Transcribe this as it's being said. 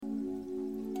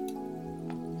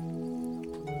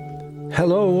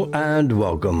Hello and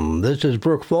welcome. This is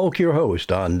Brooke Folk, your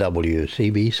host on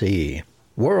WCBC.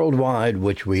 Worldwide,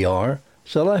 which we are,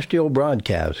 Celestial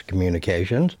Broadcast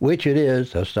Communications, which it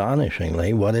is,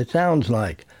 astonishingly, what it sounds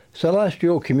like.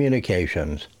 Celestial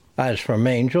Communications, as from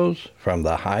angels from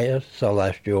the highest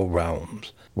celestial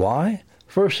realms. Why?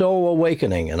 For soul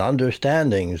awakening and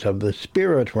understandings of the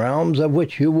spirit realms of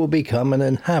which you will become an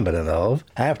inhabitant of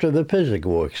after the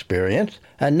physical experience,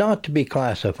 and not to be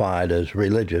classified as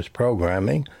religious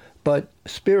programming, but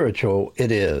spiritual it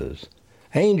is.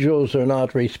 Angels are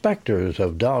not respecters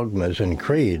of dogmas and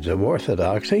creeds of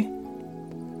orthodoxy.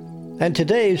 And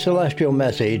today's celestial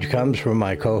message comes from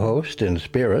my co-host in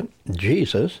spirit,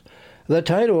 Jesus. The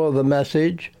title of the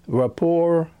message,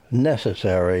 Rapport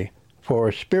Necessary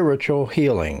for Spiritual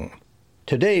Healing.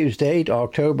 Today's date,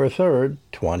 October 3rd,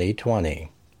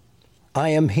 2020. I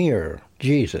am here,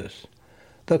 Jesus.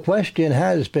 The question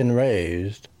has been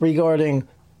raised regarding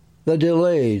the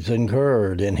delays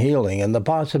incurred in healing and the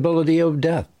possibility of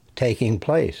death taking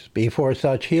place before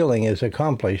such healing is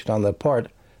accomplished on the part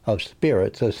of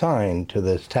spirits assigned to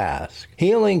this task.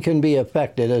 Healing can be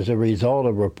effected as a result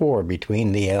of rapport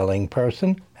between the ailing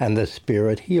person and the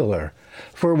spirit healer.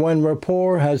 For when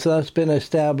rapport has thus been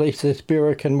established, the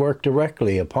spirit can work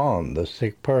directly upon the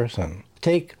sick person.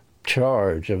 Take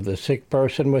charge of the sick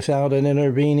person without an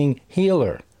intervening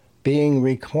healer being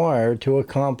required to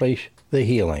accomplish the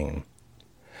healing.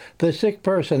 The sick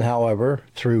person, however,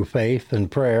 through faith and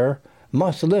prayer,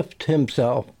 must lift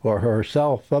himself or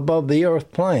herself above the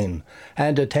earth plane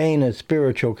and attain a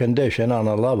spiritual condition on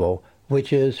a level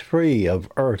which is free of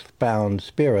earth-bound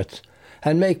spirits,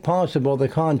 and make possible the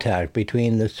contact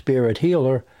between the spirit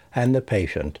healer and the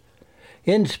patient.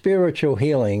 In spiritual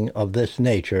healing of this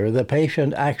nature, the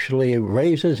patient actually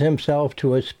raises himself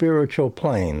to a spiritual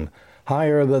plane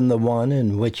higher than the one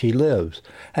in which he lives,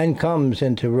 and comes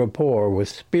into rapport with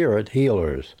spirit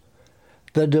healers.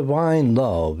 The divine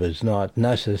love is not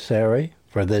necessary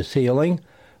for this healing,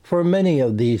 for many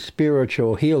of these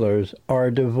spiritual healers are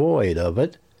devoid of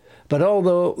it. But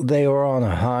although they are on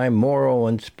a high moral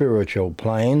and spiritual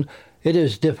plane, it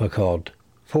is difficult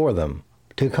for them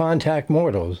to contact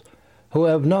mortals who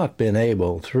have not been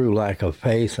able, through lack of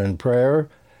faith and prayer,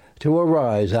 to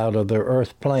arise out of their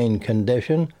earth plane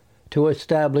condition to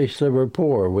establish the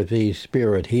rapport with these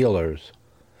spirit healers.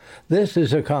 This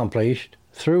is accomplished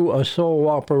through a soul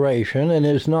operation and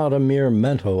is not a mere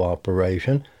mental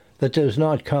operation that does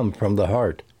not come from the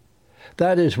heart.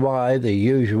 That is why the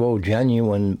usual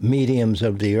genuine mediums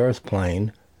of the earth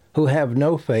plane, who have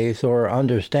no faith or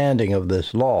understanding of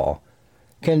this law,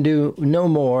 can do no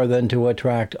more than to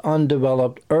attract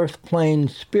undeveloped earth plane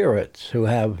spirits who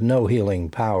have no healing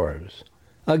powers.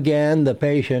 Again, the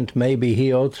patient may be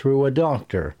healed through a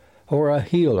doctor or a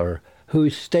healer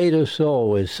whose state of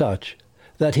soul is such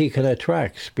that he can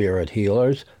attract spirit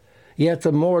healers, yet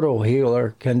the mortal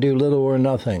healer can do little or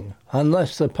nothing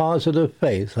unless the positive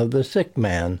faith of the sick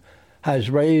man has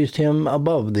raised him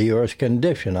above the earth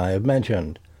condition I have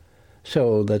mentioned,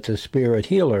 so that the spirit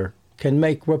healer can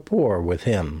make rapport with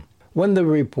him. When the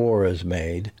rapport is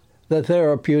made, the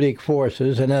therapeutic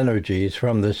forces and energies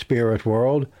from the spirit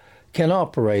world can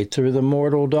operate through the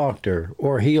mortal doctor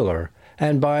or healer,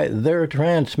 and by their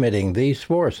transmitting these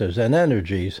forces and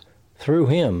energies through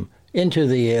him into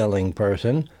the ailing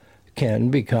person, can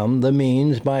become the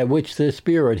means by which the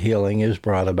spirit healing is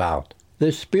brought about.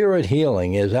 The spirit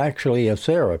healing is actually a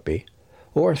therapy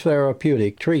or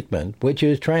therapeutic treatment which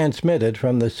is transmitted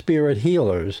from the spirit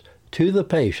healers to the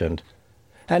patient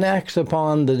and acts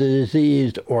upon the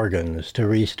diseased organs to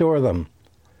restore them.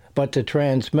 But the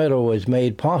transmittal is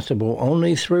made possible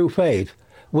only through faith,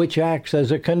 which acts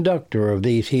as a conductor of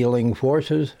these healing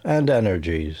forces and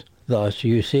energies. Thus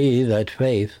you see that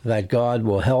faith that God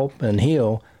will help and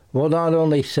heal will not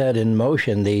only set in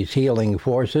motion these healing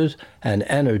forces and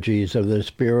energies of the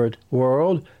spirit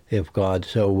world, if God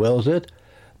so wills it,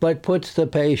 but puts the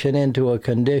patient into a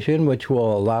condition which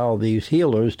will allow these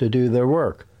healers to do their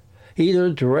work, either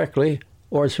directly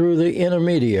or through the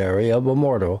intermediary of a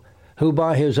mortal who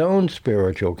by his own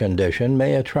spiritual condition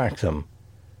may attract them.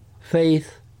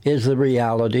 Faith is the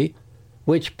reality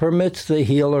which permits the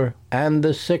healer and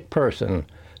the sick person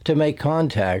to make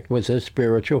contact with the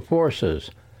spiritual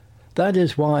forces. That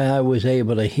is why I was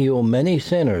able to heal many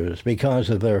sinners because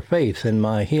of their faith in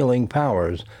my healing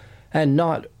powers, and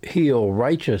not heal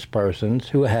righteous persons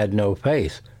who had no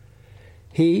faith.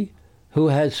 He who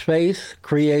has faith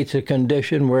creates a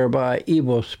condition whereby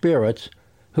evil spirits,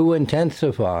 who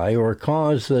intensify or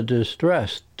cause the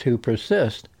distress to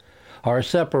persist, are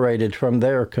separated from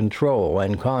their control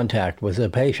and contact with the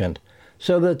patient,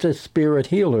 so that the spirit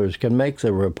healers can make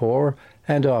the rapport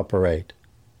and operate.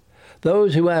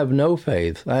 Those who have no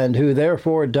faith, and who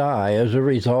therefore die as a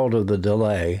result of the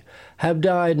delay, have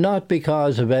died not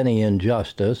because of any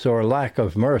injustice or lack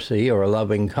of mercy or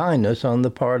loving kindness on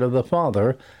the part of the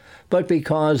Father, but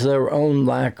because their own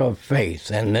lack of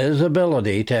faith and his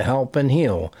ability to help and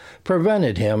heal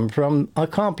prevented him from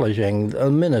accomplishing the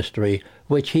ministry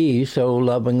which he so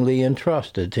lovingly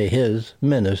entrusted to his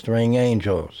ministering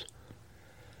angels.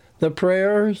 The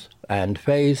prayers and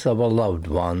faith of a loved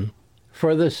one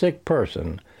for the sick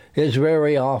person is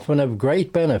very often of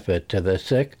great benefit to the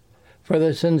sick, for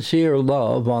the sincere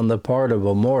love on the part of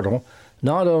a mortal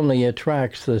not only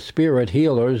attracts the spirit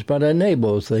healers but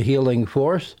enables the healing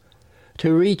force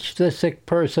to reach the sick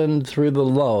person through the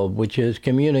love which is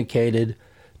communicated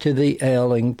to the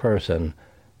ailing person.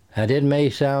 And it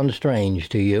may sound strange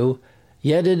to you,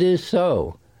 yet it is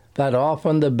so, that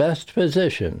often the best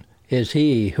physician is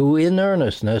he who in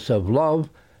earnestness of love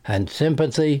and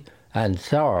sympathy and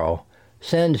sorrow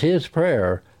sends his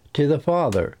prayer to the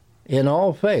Father in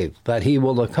all faith that he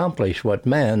will accomplish what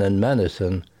man and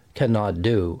medicine cannot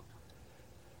do.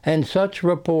 And such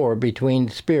rapport between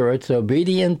spirits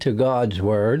obedient to God's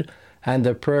word and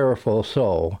the prayerful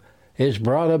soul is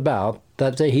brought about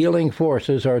that the healing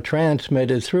forces are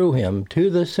transmitted through him to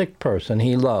the sick person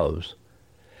he loves.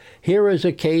 Here is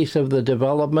a case of the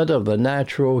development of the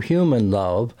natural human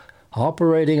love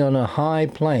operating on a high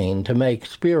plane to make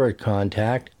spirit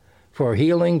contact for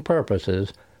healing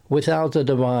purposes without the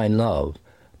divine love,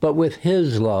 but with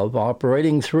his love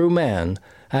operating through man,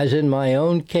 as in my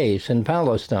own case in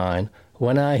Palestine,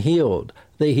 when I healed.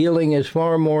 The healing is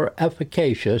far more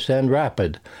efficacious and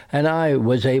rapid, and I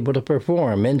was able to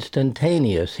perform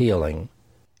instantaneous healing.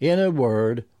 In a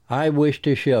word, I wish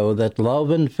to show that love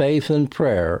and faith and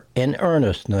prayer in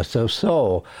earnestness of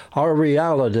soul are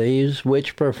realities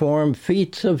which perform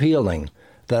feats of healing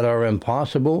that are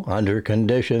impossible under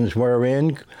conditions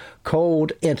wherein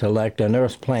cold intellect and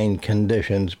earth-plane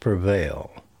conditions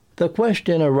prevail. The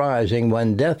question arising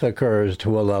when death occurs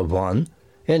to a loved one,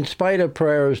 in spite of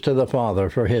prayers to the Father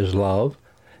for his love,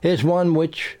 is one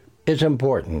which is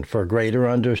important for greater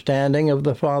understanding of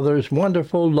the Father's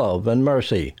wonderful love and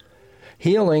mercy.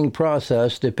 Healing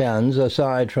process depends,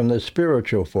 aside from the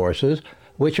spiritual forces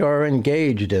which are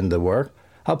engaged in the work,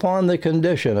 upon the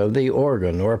condition of the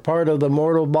organ or part of the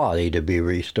mortal body to be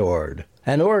restored.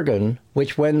 An organ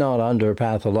which, when not under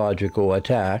pathological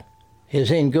attack,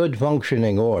 is in good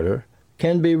functioning order,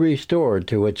 can be restored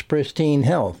to its pristine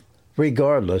health,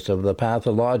 regardless of the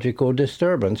pathological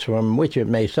disturbance from which it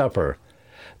may suffer.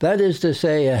 That is to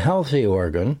say, a healthy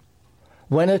organ,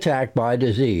 when attacked by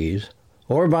disease,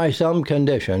 or by some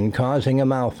condition causing a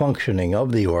malfunctioning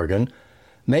of the organ,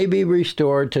 may be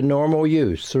restored to normal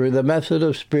use through the method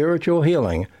of spiritual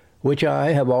healing, which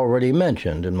I have already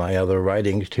mentioned in my other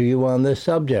writings to you on this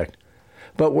subject.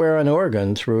 But where an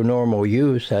organ through normal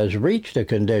use has reached a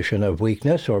condition of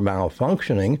weakness or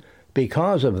malfunctioning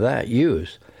because of that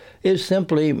use, it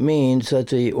simply means that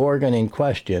the organ in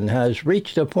question has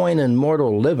reached a point in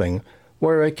mortal living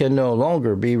where it can no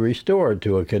longer be restored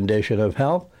to a condition of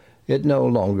health it no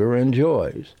longer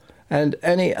enjoys, and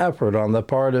any effort on the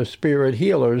part of spirit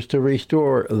healers to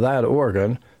restore that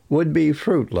organ would be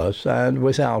fruitless and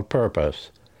without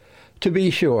purpose. To be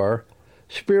sure,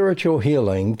 spiritual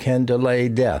healing can delay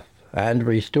death and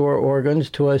restore organs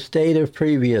to a state of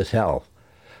previous health,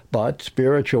 but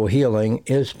spiritual healing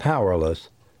is powerless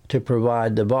to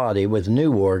provide the body with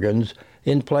new organs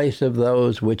in place of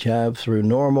those which have, through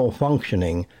normal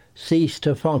functioning, ceased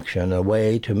to function a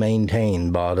way to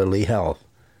maintain bodily health.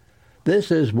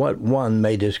 This is what one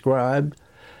may describe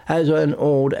as an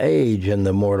old age in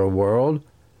the mortal world,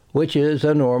 which is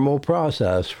a normal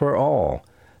process for all,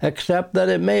 except that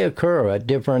it may occur at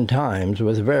different times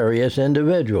with various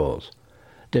individuals,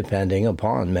 depending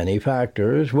upon many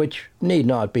factors which need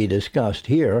not be discussed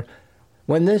here.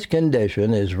 When this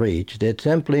condition is reached, it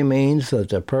simply means that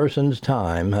the person's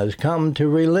time has come to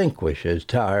relinquish his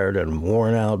tired and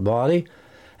worn-out body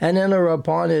and enter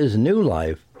upon his new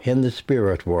life in the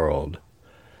spirit world.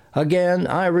 Again,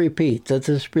 I repeat that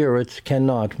the spirits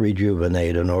cannot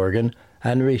rejuvenate an organ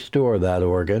and restore that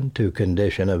organ to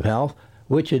condition of health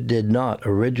which it did not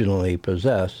originally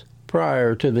possess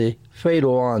prior to the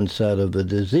fatal onset of the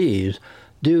disease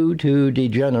due to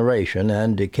degeneration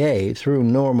and decay through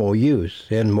normal use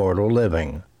in mortal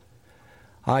living.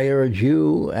 I urge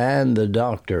you and the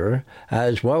doctor,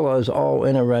 as well as all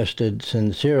interested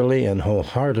sincerely and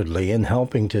wholeheartedly in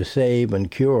helping to save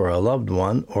and cure a loved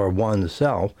one or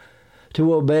oneself,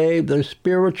 to obey the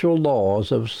spiritual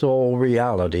laws of soul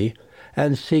reality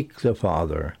and seek the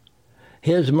Father.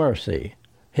 His mercy,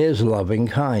 His loving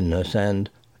kindness, and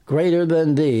greater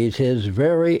than these, His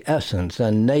very essence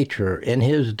and nature in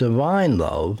His divine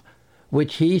love,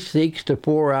 which He seeks to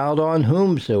pour out on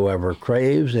whomsoever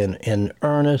craves in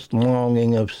earnest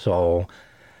longing of soul.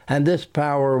 And this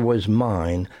power was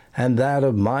mine, and that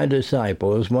of my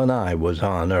disciples when I was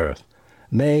on earth,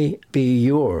 may be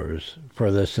yours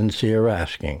for the sincere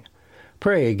asking.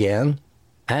 Pray again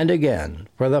and again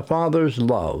for the Father's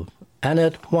love and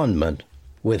at one-ment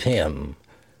with Him.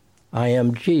 I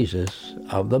am Jesus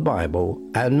of the Bible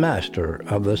and Master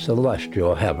of the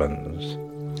celestial heavens.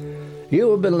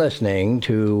 You have been listening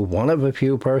to one of a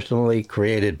few personally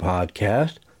created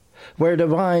podcasts where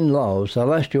divine love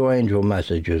celestial angel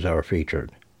messages are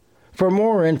featured. For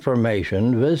more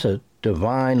information, visit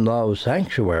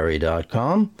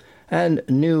divinelovesanctuary.com and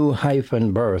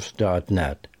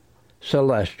new-birth.net,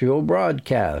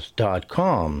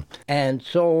 celestialbroadcast.com, and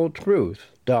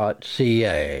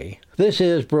soultruth.ca. This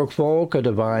is Brooke Folk, a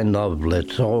Divine Love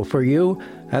Lit Soul for you,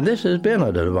 and this has been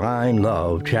a Divine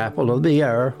Love Chapel of the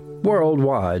Air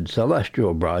worldwide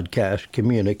celestial broadcast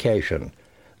communication,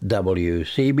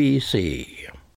 WCBC.